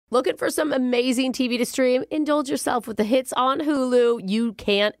Looking for some amazing TV to stream? Indulge yourself with the hits on Hulu you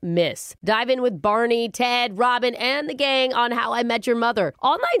can't miss. Dive in with Barney, Ted, Robin, and the gang on How I Met Your Mother.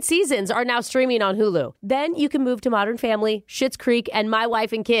 All 9 seasons are now streaming on Hulu. Then you can move to Modern Family, Schitt's Creek, and My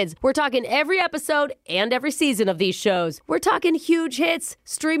Wife and Kids. We're talking every episode and every season of these shows. We're talking huge hits,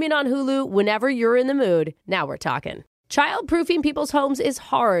 streaming on Hulu whenever you're in the mood. Now we're talking. Child-proofing people's homes is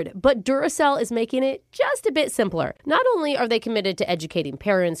hard, but Duracell is making it just a bit simpler. Not only are they committed to educating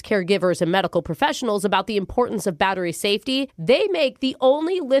parents, caregivers, and medical professionals about the importance of battery safety, they make the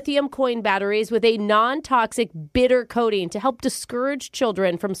only lithium coin batteries with a non-toxic bitter coating to help discourage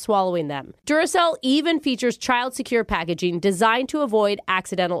children from swallowing them. Duracell even features child-secure packaging designed to avoid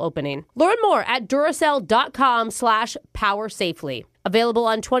accidental opening. Learn more at Duracell.com/powersafely. Available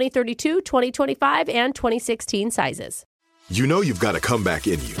on 2032, 2025, and 2016 sizes. You know you've got a comeback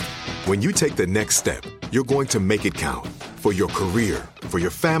in you. When you take the next step, you're going to make it count. For your career, for your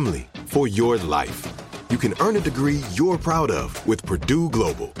family, for your life. You can earn a degree you're proud of with Purdue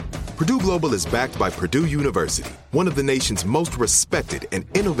Global. Purdue Global is backed by Purdue University, one of the nation's most respected and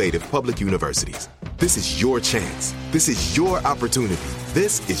innovative public universities. This is your chance. This is your opportunity.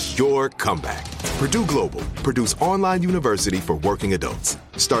 This is your comeback. Purdue Global, Purdue's online university for working adults.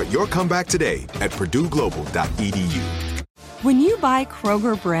 Start your comeback today at purdueglobal.edu. When you buy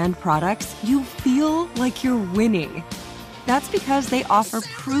Kroger brand products, you feel like you're winning. That's because they offer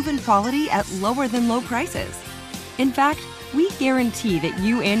proven quality at lower than low prices. In fact, we guarantee that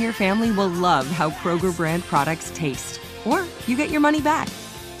you and your family will love how Kroger brand products taste, or you get your money back.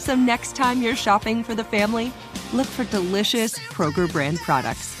 So next time you're shopping for the family, look for delicious Kroger brand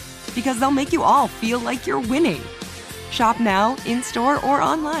products, because they'll make you all feel like you're winning. Shop now, in-store, or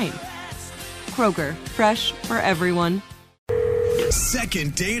online. Kroger, fresh for everyone.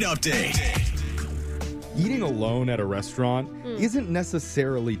 Second date update. Eating alone at a restaurant isn't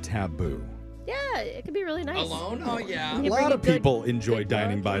necessarily taboo. Yeah, it can be really nice. Alone? Oh, yeah. A lot of people enjoy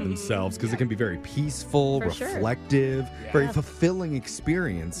dining by themselves because it can be very peaceful, For sure. reflective, very fulfilling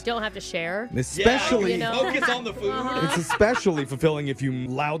experience. Don't have to share. Especially, Focus on the food. it's especially fulfilling if you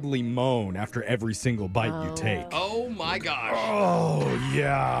loudly moan after every single bite you take. Oh, my gosh. Oh,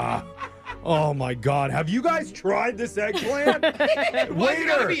 yeah. Oh, my God. Have you guys tried this eggplant?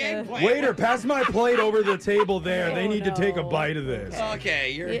 Waiter, pass my plate over the table there. They need to take a bite of this.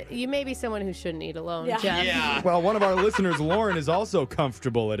 Okay, You may be someone who shouldn't eat alone, Jeff. Yeah. Well, one of our listeners, Lauren, is also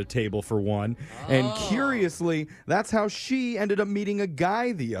comfortable at a table for one. And curiously, that's how she ended up meeting a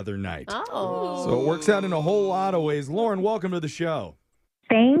guy the other night. Oh. So it works out in a whole lot of ways. Lauren, welcome to the show.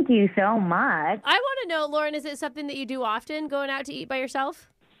 Thank you so much. I want to know, Lauren, is it something that you do often, going out to eat by yourself?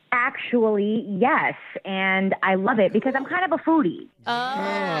 Actually, yes, and I love it because I'm kind of a foodie.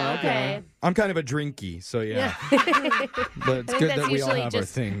 Oh, okay. I'm kind of a drinky, so yeah. But it's good that we all have our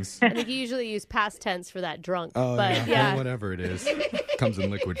things. I think you usually use past tense for that drunk. Oh, but yeah. Well, whatever it is. Comes in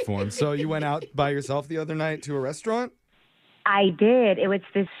liquid form. So you went out by yourself the other night to a restaurant? I did. It was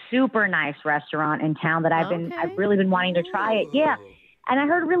this super nice restaurant in town that I've really been wanting to try it. Yeah. And I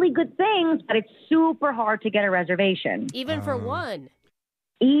heard really good things, but it's super hard to get a reservation. Even for one.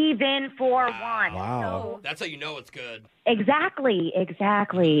 Even for one. Wow. That's how you know it's good. Exactly.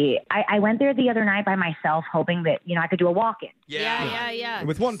 I went there the other night by myself, hoping that, I could do a walk-in. Yeah.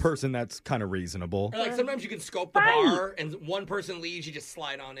 With one person, that's kind of reasonable. Or like sometimes you can scope the bar and one person leaves, you just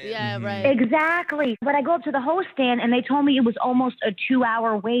slide on in. Yeah, right. Exactly. But I go up to the host stand and they told me it was almost a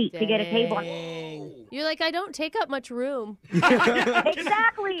 2-hour wait to get a table. You're like, I don't take up much room.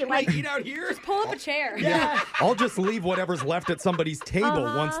 Exactly. Can I eat out here? Just pull up a chair. Yeah. I'll just leave whatever's left at somebody's table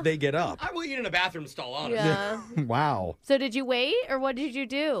once they get up. I will eat in a bathroom stall, honestly. Yeah. Wow. So did you wait, or what did you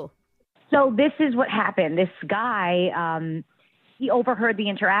do? So this is what happened. This guy, he overheard the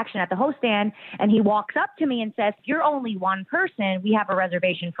interaction at the host stand, and he walks up to me and says, "You're only one person. We have a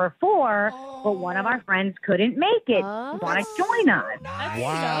reservation for 4, but one of our friends couldn't make it. Want to join us?" That's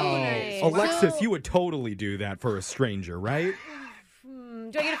Wow. so nice. Alexis, you would totally do that for a stranger, right?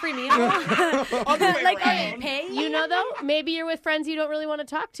 Do I get a free meal? I'll do it around. Pay? You know, though, maybe you're with friends you don't really want to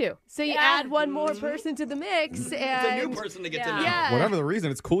talk to. So you add one more person to the mix. It's And a new person to get to know. Yeah. Whatever the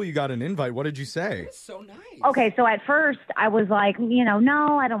reason, it's cool you got an invite. What did you say? It's so nice. Okay, so at first I was like,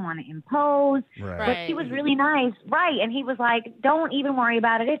 no, I don't want to impose. Right. But she was really nice. Right. And he was like, "Don't even worry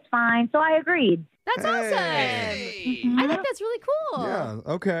about it. It's fine." So I agreed. That's awesome. Hey. I think that's really cool.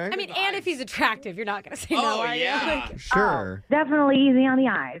 Yeah, okay. I mean, and if he's attractive, you're not going to say no, Oh, are you? yeah. Sure. Definitely easy on the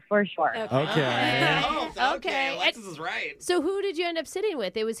eyes, for sure. Okay. Oh, Okay. Alexis is right. So who did you end up sitting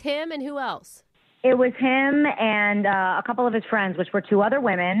with? It was him and who else? It was him and a couple of his friends, which were 2 other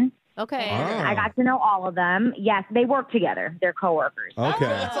women. Okay. And I got to know all of them. Yes, they work together. They're coworkers. Okay.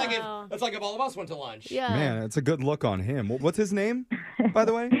 That's like if all of us went to lunch. Yeah. Man, it's a good look on him. What's his name, by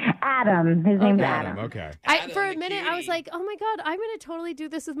the way? Adam. His name's Adam. Okay. For a the minute, I was cutie. like, oh my God, I'm going to totally do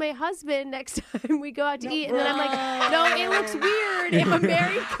this with my husband next time we go out to eat. And then I'm like, no, it looks weird if a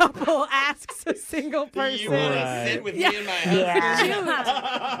married couple asks a single person. You want Right. to sit with me and my husband?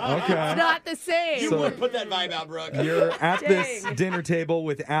 Yeah. Okay. It's not the same. You So- would put that vibe out, Brooke. You're at this Dang. dinner table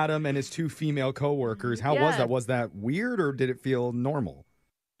with Adam and his two female coworkers. How was Yeah. that? Was that weird or did it feel normal?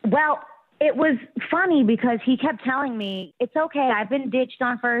 Well, it was funny because he kept telling me, it's okay. I've been ditched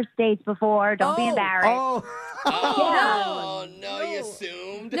on first dates before. Don't be Oh. embarrassed. Oh, Oh, no, you No.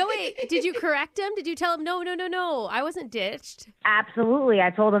 assumed. No, wait. Did you correct him? Did you tell him, no, I wasn't ditched? Absolutely. I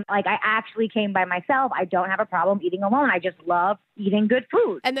told him, I actually came by myself. I don't have a problem eating alone. I just love eating good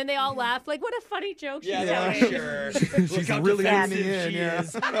food. And then they all laughed, like, what a funny joke she's Yeah, telling. sure. She's Look how really defensive leaning in, she yeah.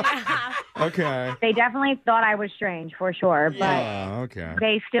 is. okay. They definitely thought I was strange for sure, but Okay.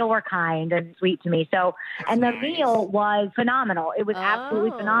 they still were kind and sweet to me. So, and the meal was phenomenal. It was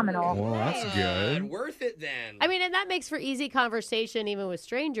absolutely Oh. phenomenal. Well, that's good. Worth it then. I mean, and that makes for easy conversation even with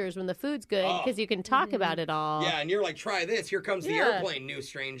strangers when the food's good because you can talk about it all. yeah, and you're like, try this. Here comes the Yeah. airplane, new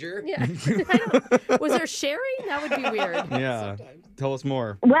stranger. Yeah. Was there sharing? That would be weird. Yeah. Tell us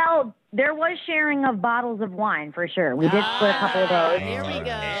more. Well, there was sharing of bottles of wine for sure. We did split a couple of those. There we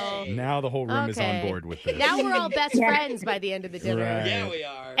go. Now the whole room is on Okay. board with this. Now we're all best friends by the end of the dinner. Right. Yeah, we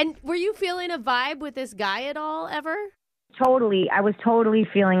are. And were you feeling a vibe with this guy at all ever? Totally. I was totally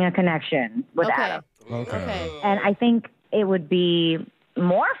feeling a connection with Okay. Adam. Okay. And I think it would be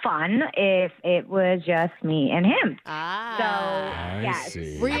more fun if it was just me and him. Ah. I yes.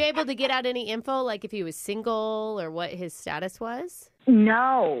 see. Were you able to get out any info, like if he was single or what his status was?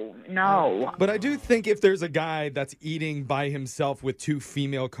 No. But I do think if there's a guy that's eating by himself with two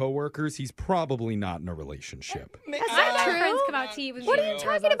female coworkers, he's probably not in a relationship. Is that true? Friends come out to eat with What you. are you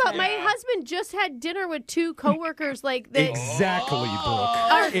talking about? My husband just had dinner with two coworkers. Like they. Exactly,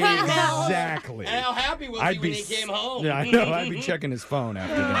 Oh. Brooke. Exactly. And how happy was he when he came home? Yeah, I know. I'd be checking his phone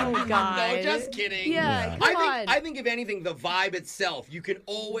after that. Oh God! No, just kidding. Yeah, come on. I think if anything, the vibe itself, you can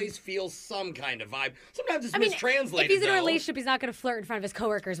always feel some kind of vibe. Sometimes it's I mean, mistranslated. if he's in a though. relationship, he's not going to flirt in front of his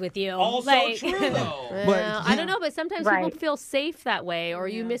coworkers with you. Also Like- true though. Well, I don't know, but sometimes Right. people feel safe that way, or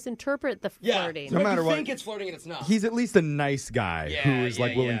you misinterpret the Yeah. flirting. No But matter you what, think it's flirting and it's not. He's at least a nice guy Yeah, who is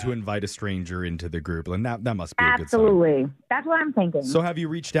like yeah, willing yeah. to invite a stranger into the group, and that must be a good sign. Absolutely. That's what I'm thinking. So have you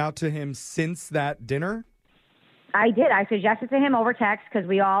reached out to him since that dinner? I did. I suggested to him over text because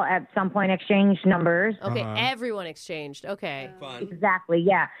we all at some point exchanged numbers. Okay, everyone exchanged. Okay. Fun. Exactly.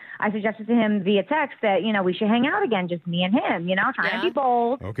 Yeah. I suggested to him via text that, we should hang out again, just me and him, trying to be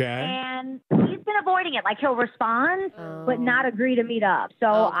bold. Okay. And he's been avoiding it. Like he'll respond, but not agree to meet up.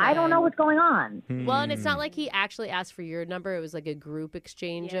 So I don't know what's going on. Well, and it's not like he actually asked for your number. It was like a group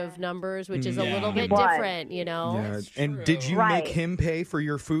exchange of numbers, which is a Yeah. little bit It was. different, Yeah. And did you Right. make him pay for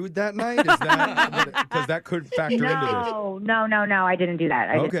your food that night? Is that because that could factor into this? No. I didn't do that.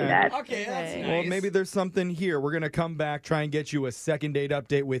 I didn't do Okay. that. Okay, that's nice. Well, maybe there's something here. We're going to come back, try and get you a second date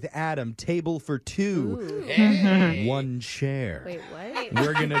update with Adam. Table for two. Hey. One chair. Wait, what?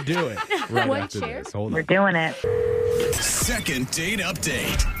 We're going to do it right One after chair? this. Hold We're on. doing it. Second date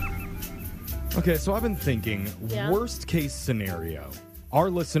update. Okay, so I've been thinking, Yeah. worst case scenario. Our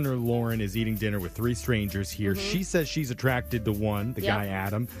listener, Lauren, is eating dinner with three strangers here. She says she's attracted to one, the Yep. guy,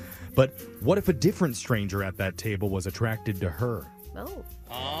 Adam. But what if a different stranger at that table was attracted to her? Oh.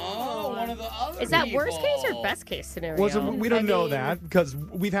 Oh, one of the other Is that worst case or people. best case scenario? Well, so we don't I know mean- that because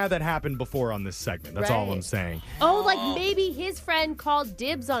we've had that happen before on this segment. That's all I'm Right. saying. Oh, like maybe his friend called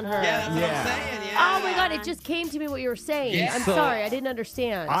dibs on her. Yeah, that's what Yeah. I'm saying. Yeah. Oh my God, it just came to me what you were saying. Yeah. I'm So- sorry, I didn't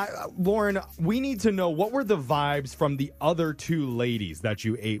understand. Lauren, we need to know what were the vibes from the other two ladies that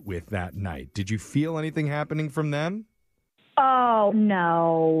you ate with that night? Did you feel anything happening from them? Oh,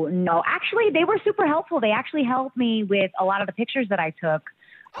 no. Actually, they were super helpful. They actually helped me with a lot of the pictures that I took.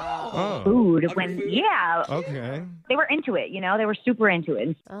 Oh. Food. Of your food? Yeah. Okay. They were into it, They were super into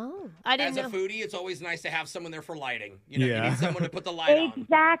it. Oh, I didn't As a know. foodie, it's always nice to have someone there for lighting. You Yeah. need someone to put the light on.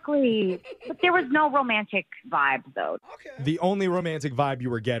 Exactly. But there was no romantic vibes, though. Okay. The only romantic vibe you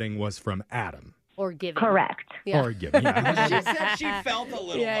were getting was from Adam. Or giving. Correct. Yeah. Or giving. Yeah. She said she felt a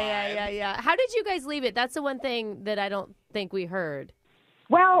little vibe. Yeah. How did you guys leave it? That's the one thing that I don't think we heard.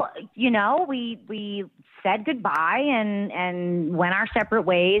 Well, we said goodbye and went our separate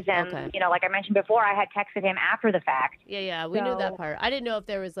ways. And, Okay. Like I mentioned before, I had texted him after the fact. Yeah, we knew that part. I didn't know if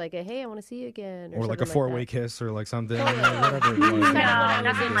there was like a, hey, I want to see you again. Or like a something four-way that. kiss or like something. Totally. Whatever it was. Kind of what I No,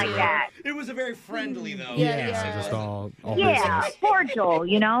 was nothing like into. that. It was a very friendly, though. Yeah. Just all Yeah, business.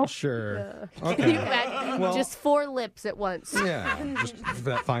 cordial, Sure. Can Okay. you imagine? Well- Just 4 lips at once. Yeah, just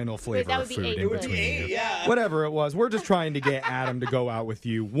that final flavor that of would be food 8 in lips. between. Yeah. Whatever it was, we're just trying to get Adam to go out with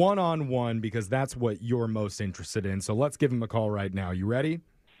you one-on-one because that's what you're most interested in. So let's give him a call right now. You ready?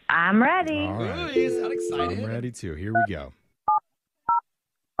 I'm ready. All Ooh, right. you sound excited. I'm ready too. Here we go.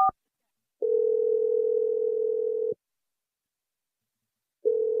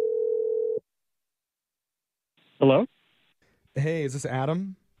 Hello? Hey, is this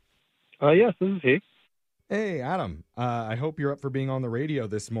Adam? Yes, this is he. Hey, Adam. I hope you're up for being on the radio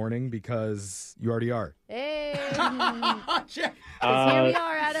this morning because you already are. Hey. Jeff. 'Cause here we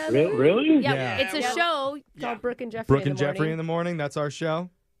are, Adam. Really? Yeah, Yeah. it's a show Yeah. called Brooke and Jeffrey Brooke in and the Jeffrey morning. in the morning. That's our show.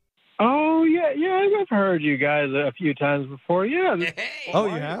 Oh, yeah, I've heard you guys a few times before. Yeah. Hey. Oh,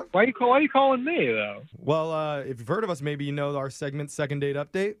 you have? Why are you calling me, though? Well, if you've heard of us, maybe you know our segment, Second Date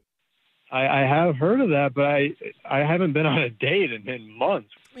Update. I have heard of that, but I haven't been on a date in months.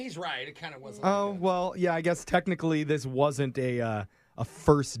 He's right. It kind of was. Oh, well, yeah, I guess technically this wasn't a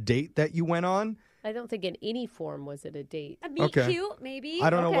first date that you went on. I don't think in any form was it a date. A meet Okay. cute, maybe. I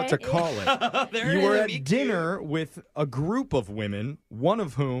don't know what to Okay. call it. There You it were is, at me too. dinner with a group of women, one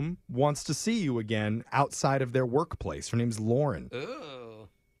of whom wants to see you again outside of their workplace. Her name's Lauren. Ooh.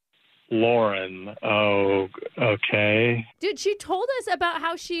 Lauren. Oh, okay. Dude, she told us about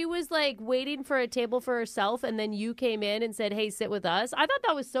how she was like waiting for a table for herself and then you came in and said, hey, sit with us. I thought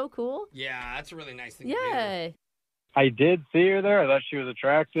that was so cool. Yeah, that's a really nice thing to Yeah. I did see her there. I thought she was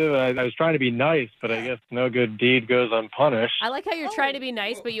attractive. I was trying to be nice, but I guess no good deed goes unpunished. I like how you're trying to be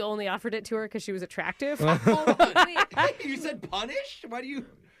nice, but you only offered it to her because she was attractive. do. Hey, you said punished?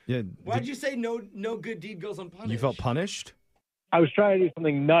 Yeah, Why'd you say no good deed goes unpunished? you felt punished? I was trying to do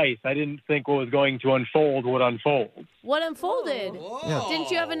something nice. I didn't think what was going to unfold would unfold. What unfolded? Whoa. Didn't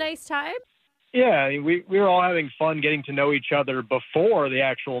you have a nice time? Yeah, I mean, we were all having fun getting to know each other before the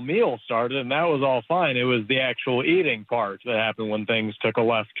actual meal started, and that was all fine. It was the actual eating part that happened when things took a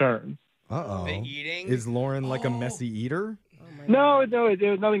left turn. Uh-oh. The eating? Is Lauren like a messy eater? No, it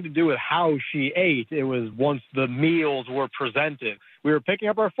was nothing to do with how she ate. It was once the meals were presented. We were picking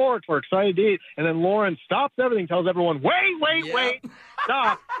up our forks. We're excited to eat. And then Lauren stops everything, tells everyone, wait, Yeah. wait,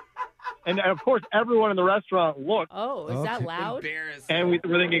 stop. And, of course, everyone in the restaurant looked. Oh, is that Okay. loud? Embarrassing. And we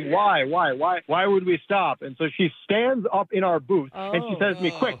were thinking, why would we stop? And so she stands up in our booth, and she says to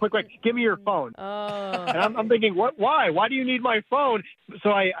me, quick, give me your phone. Oh. And I'm thinking, what? Why? Why do you need my phone?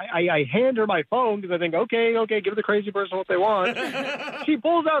 So I hand her my phone because I think, okay, give the crazy person what they want. She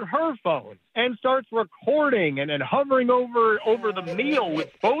pulls out her phone and starts recording and hovering over the meal with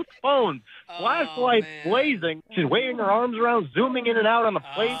both phones, flashlights man. blazing. She's waving her arms around, zooming in and out on the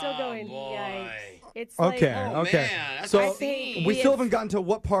plate. Still going, boy. yikes. It's Okay, like, Oh, okay. man, that's So insane. we still haven't gotten to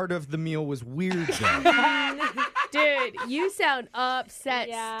what part of the meal was weird then. dude, you sound upset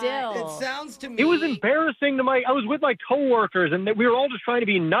Yeah. still. It sounds to me. It was embarrassing to I was with my coworkers, and we were all just trying to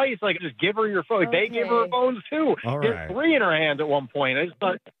be nice, like just give her your phone. Like, they gave her Okay. phones too. All She had right. 3 in her hand at one point. I just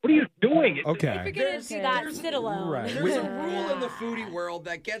thought, what are you doing? If Okay. you're going to do that, sit alone. Right. There's a rule in the foodie world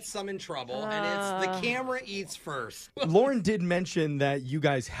that gets some in trouble, and it's the camera eats first. Lauren did mention that you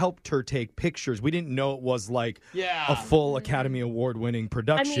guys helped her take pictures. We didn't know it was like Yeah. a full Academy Award winning I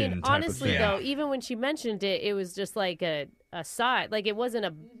production mean, type honestly, of thing. though, even when she mentioned it, it was just like a side. Like, it wasn't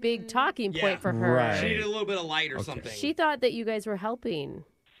a big talking point Yeah. for her. Right. She needed a little bit of light or something. She thought that you guys were helping.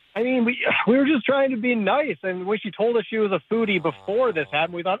 I mean, we were just trying to be nice. And when she told us she was a foodie before this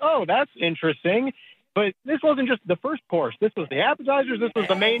happened, we thought, oh, that's interesting. But this wasn't just the first course. This was the appetizers. This was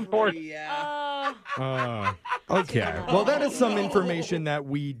the main course. Yeah. Okay. Well, that is some information that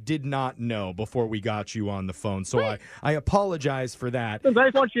we did not know before we got you on the phone. So I apologize for that. I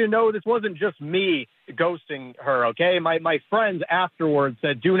just want you to know this wasn't just me ghosting her, okay? My friends afterwards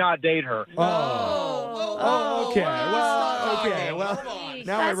said, do not date her. Oh, okay. Well, okay. Hold Well, on.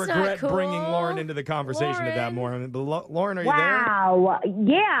 now I That's not regret cool. bringing Lauren into the conversation at that moment. But Lauren, are you there? Wow.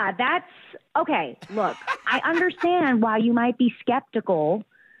 Yeah, that's okay. Look, I understand why you might be skeptical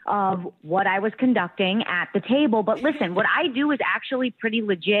of what I was conducting at the table. But listen, what I do is actually pretty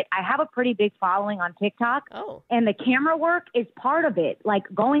legit. I have a pretty big following on TikTok. Oh. And the camera work is part of it. Like,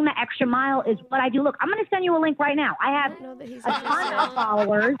 going the extra mile is what I do. Look, I'm going to send you a link right now. I have know that he's a ton of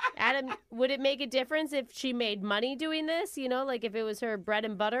followers. Adam, would it make a difference if she made money doing this? You know, like if it was her bread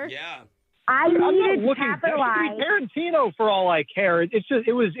and butter? Yeah. I I'm not needed to looking. That capitalize. should be Tarantino for all I care. It's just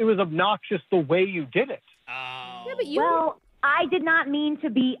it was obnoxious the way you did it. Yeah, but you. Well, I did not mean to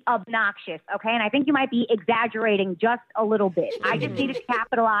be obnoxious, okay? And I think you might be exaggerating just a little bit. I just needed to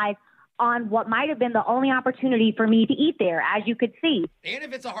capitalize on what might have been the only opportunity for me to eat there, as you could see. And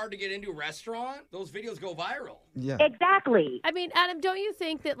if it's a hard to get into restaurant, those videos go viral. Yeah. Exactly. I mean, Adam, don't you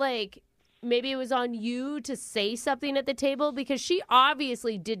think that, like, maybe it was on you to say something at the table? Because she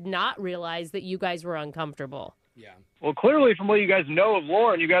obviously did not realize that you guys were uncomfortable. Yeah. Well, clearly, from what you guys know of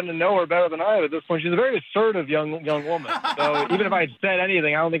Lauren, you got to know her better than I have at this point. She's a very assertive young woman. So even if I had said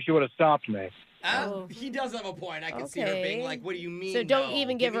anything, I don't think she would have stopped me. He does have a point. I can see her being like, what do you mean? So don't no?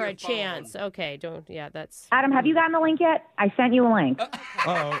 even give me her your a phone." chance. Okay, don't. Yeah, that's. Adam, have you gotten the link yet? I sent you a link.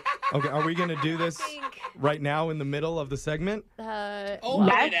 Oh, okay. Are we going to do this right now in the middle of the segment? Oh,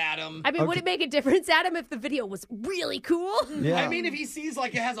 right, Adam. I mean, would it make a difference, Adam, if the video was really cool? Yeah. I mean, if he sees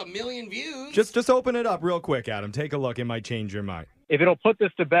like it has 1 million views. Just open it up real quick, Adam. Take a look. It might change your mind. If it'll put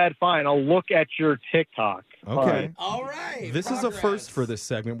this to bed, fine. I'll look at your TikTok. Okay. All right. This is a first for this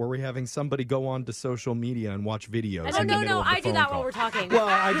segment where we're having somebody go on to social media and watch videos. Oh, in the middle no, of the I do phone that call. while we're talking. Well,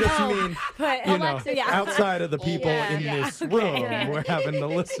 I just mean, But you know, Alexa, yeah. outside of the people in Yeah. this room, we're having the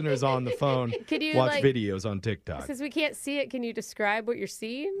listeners on the phone Can you, watch like- videos on TikTok. Since we can't see it, can you describe what you're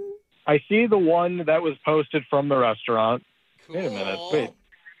seeing? I see the one that was posted from the restaurant. Cool. Wait a minute.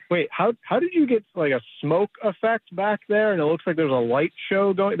 Wait. How did you get like a smoke effect back there? And it looks like there's a light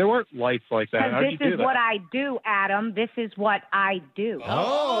show going. There weren't lights like that. How did you This do is that? what I do, Adam. This is what I do.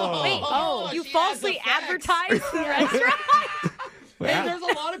 Oh. Wait, you she falsely has effects. advertised the restaurant? And there's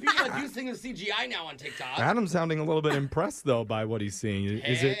a lot of people that do things with CGI now on TikTok. Adam's sounding a little bit impressed, though, by what he's seeing.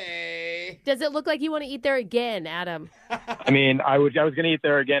 Is it? Hey. Does it look like you want to eat there again, Adam? I mean, I was going to eat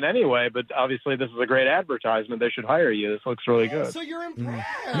there again anyway, but obviously this is a great advistment. They should hire you. This looks really good. So you're impressed.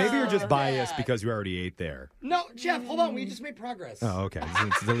 Maybe you're just biased because you already ate there. No, Jeff, hold on. We just made progress. Oh, okay.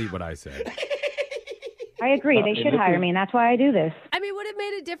 Let's delete what I said. I agree. They should hire me, and that's why I do this. I mean, would it have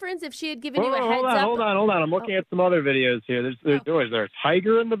made a difference if she had given you a heads up? Hold on. I'm looking at some other videos here. Is there a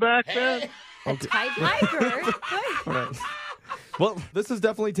tiger in the back there? Tiger? All right. Well, this has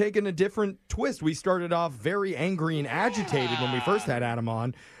definitely taken a different twist. We started off very angry and agitated when we first had Adam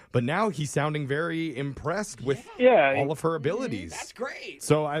on, but now he's sounding very impressed with all of her abilities. That's great.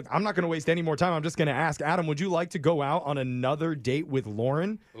 So I'm not going to waste any more time. I'm just going to ask Adam, would you like to go out on another date with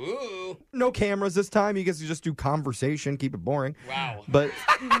Lauren? Ooh. No cameras this time. You guys can just do conversation, keep it boring. Wow. But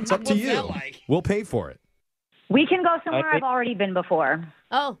it's up to What's you. that like? We'll pay for it. We can go somewhere I think- I've already been before.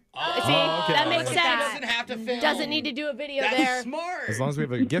 Oh, see, okay. that makes So sense. he doesn't have to film. Doesn't need to do a video That's there. smart. As long as we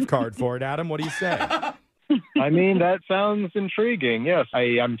have a gift card for it, Adam, what do you say? I mean, that sounds intriguing. Yes,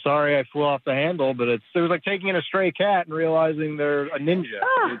 I'm sorry I flew off the handle, but it was like taking in a stray cat and realizing they're a ninja.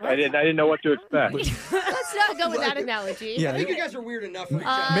 I didn't know what to expect. Let's not go with that analogy. Yeah, I think you guys are weird enough for each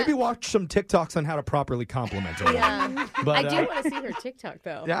other. maybe watch some TikToks on how to properly compliment her. Yeah. But, I do want to see her TikTok,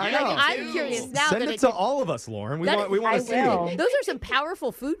 though. Yeah, I Yeah, know. me I'm too. curious now. Send that it to all of us, Lauren. We want I to see will. it. Those are some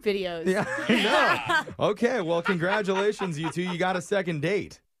powerful food videos. Yeah, I know. Okay, well, congratulations, you two. You got a second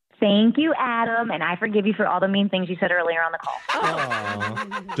date. Thank you, Adam, and I forgive you for all the mean things you said earlier on the call.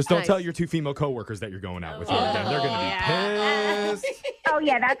 Aw. Just don't Nice. tell your two female coworkers that you're going out with you again. They're going to be pissed. Oh,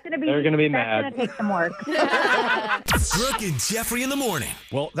 yeah, that's going to be They're gonna be that's mad. going to take some work. Brooke and Jeffrey in the morning.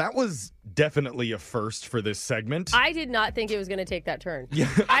 Well, that was definitely a first for this segment. I did not think it was going to take that turn.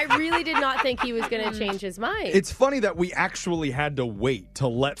 I really did not think he was going to change his mind. It's funny that we actually had to wait to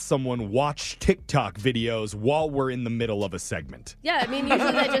let someone watch TikTok videos while we're in the middle of a segment. Yeah, I mean,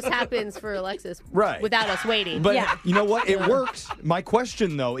 usually that just happens for Alexis Right. without us waiting. But Yeah. you know what? It worked. My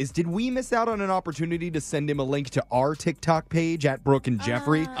question, though, is did we miss out on an opportunity to send him a link to our TikTok page at Brooke and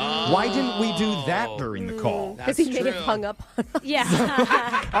Jeffrey? Why didn't we do that during the call? Because That's he may have true. hung up on us. Yeah.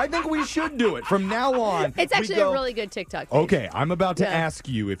 I think we should do it. From now on, It's we actually go, a really good TikTok page. Okay, I'm about to Yeah. ask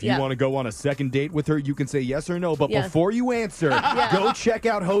you if you Yeah. want to go on a second date with her. You can say yes or no, but Yeah. before you answer, go check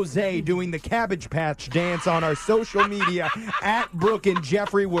out Jose doing the Cabbage Patch dance on our social media at Brooke and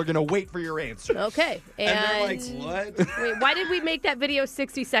Jeffrey. We're going to wait for your answer. Okay. And they're like, And what? wait, why did we make that video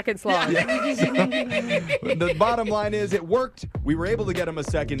 60 seconds long? The bottom line is it worked. We were able to get him a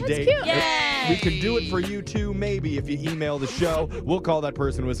second date. cute. Yay! We can do it for you too, maybe, if you email the show. We'll call that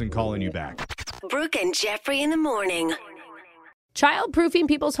person who isn't calling you back. Brooke and Jeffrey in the morning. Childproofing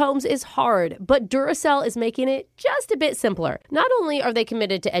people's homes is hard, but Duracell is making it just a bit simpler. Not only are they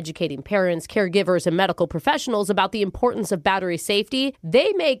committed to educating parents, caregivers, and medical professionals about the importance of battery safety,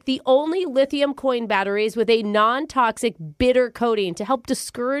 they make the only lithium coin batteries with a non-toxic bitter coating to help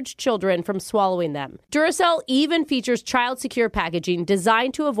discourage children from swallowing them. Duracell even features child-secure packaging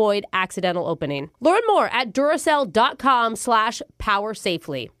designed to avoid accidental opening. Learn more at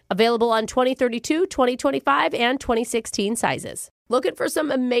Duracell.com/powersafely. Available on 2032, 2025, and 2016 sizes. Looking for some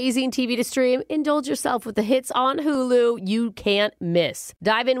amazing TV to stream? Indulge yourself with the hits on Hulu you can't miss.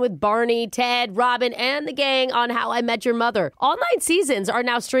 Dive in with Barney, Ted, Robin, and the gang on How I Met Your Mother. All 9 seasons are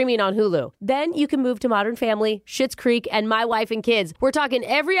now streaming on Hulu. Then you can move to Modern Family, Schitt's Creek, and My Wife and Kids. We're talking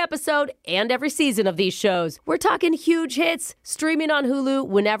every episode and every season of these shows. We're talking huge hits, streaming on Hulu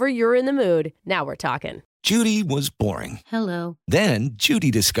whenever you're in the mood. Now we're talking. Judy was boring. Hello. Then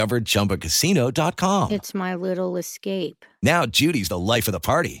Judy discovered ChumbaCasino.com. It's my little escape. Now Judy's the life of the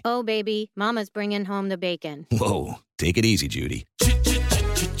party. Oh, baby, mama's bringing home the bacon. Whoa, take it easy, Judy.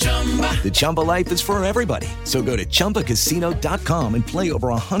 The Chumba life is for everybody. So go to ChumbaCasino.com and play over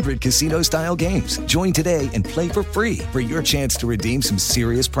 100 casino-style games. Join today and play for free for your chance to redeem some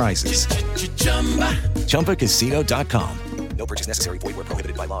serious prizes. ChumbaCasino.com. No purchase necessary. Void where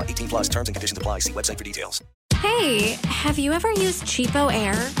prohibited by law. 18+ terms and conditions apply. See website for details. Hey, have you ever used Cheapo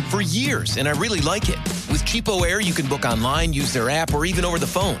Air? For years, and I really like it. With Cheapo Air, you can book online, use their app, or even over the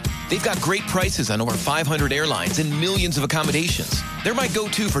phone. They've got great prices on over 500 airlines and millions of accommodations. They're my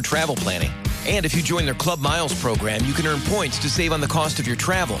go-to for travel planning. And if you join their Club Miles program, you can earn points to save on the cost of your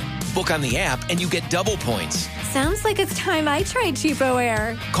travel. Book on the app, and you get double points. Sounds like it's time I tried Cheapo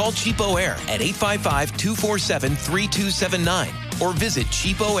Air. Call Cheapo Air at 855-247-3279 or visit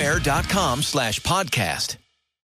cheapoair.com/podcast.